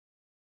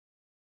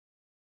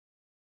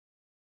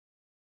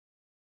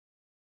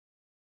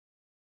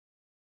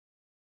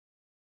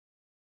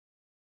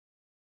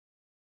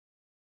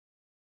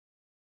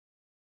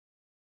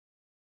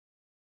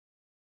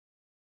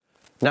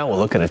Now we'll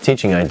look at a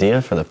teaching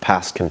idea for the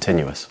past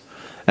continuous.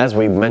 As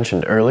we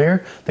mentioned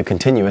earlier, the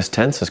continuous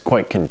tense is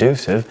quite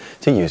conducive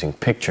to using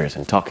pictures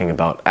and talking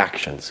about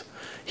actions.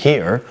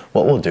 Here,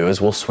 what we'll do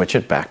is we'll switch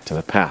it back to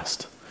the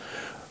past.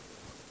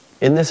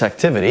 In this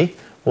activity,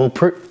 we'll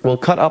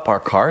cut up our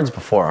cards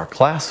before our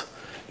class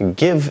and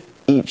give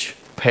each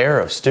pair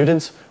of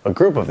students a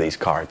group of these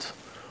cards.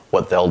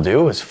 What they'll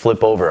do is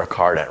flip over a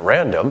card at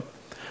random.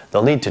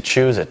 They'll need to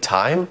choose a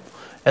time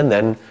and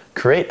then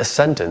create a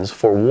sentence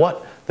for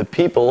what the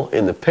people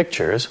in the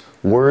pictures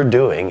were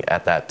doing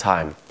at that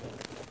time.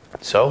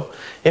 So,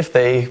 if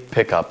they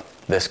pick up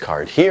this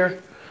card here,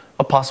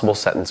 a possible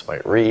sentence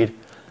might read,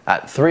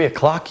 "At 3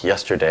 o'clock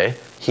yesterday,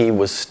 he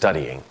was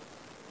studying."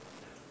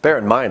 Bear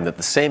in mind that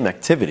the same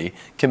activity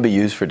can be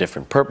used for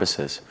different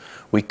purposes.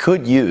 We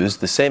could use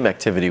the same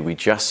activity we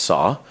just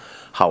saw,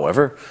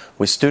 however,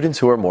 with students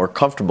who are more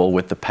comfortable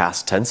with the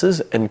past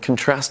tenses and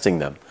contrasting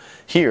them.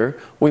 Here,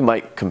 we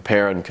might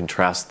compare and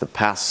contrast the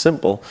past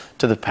simple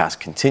to the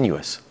past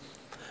continuous.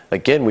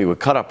 Again, we would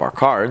cut up our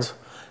cards,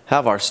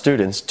 have our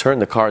students turn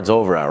the cards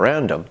over at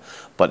random,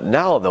 but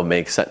now they'll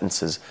make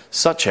sentences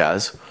such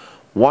as,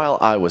 "While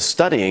I was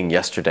studying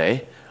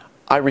yesterday,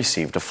 I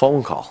received a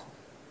phone call."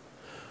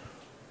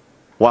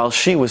 "While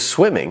she was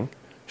swimming,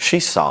 she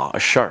saw a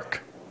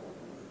shark."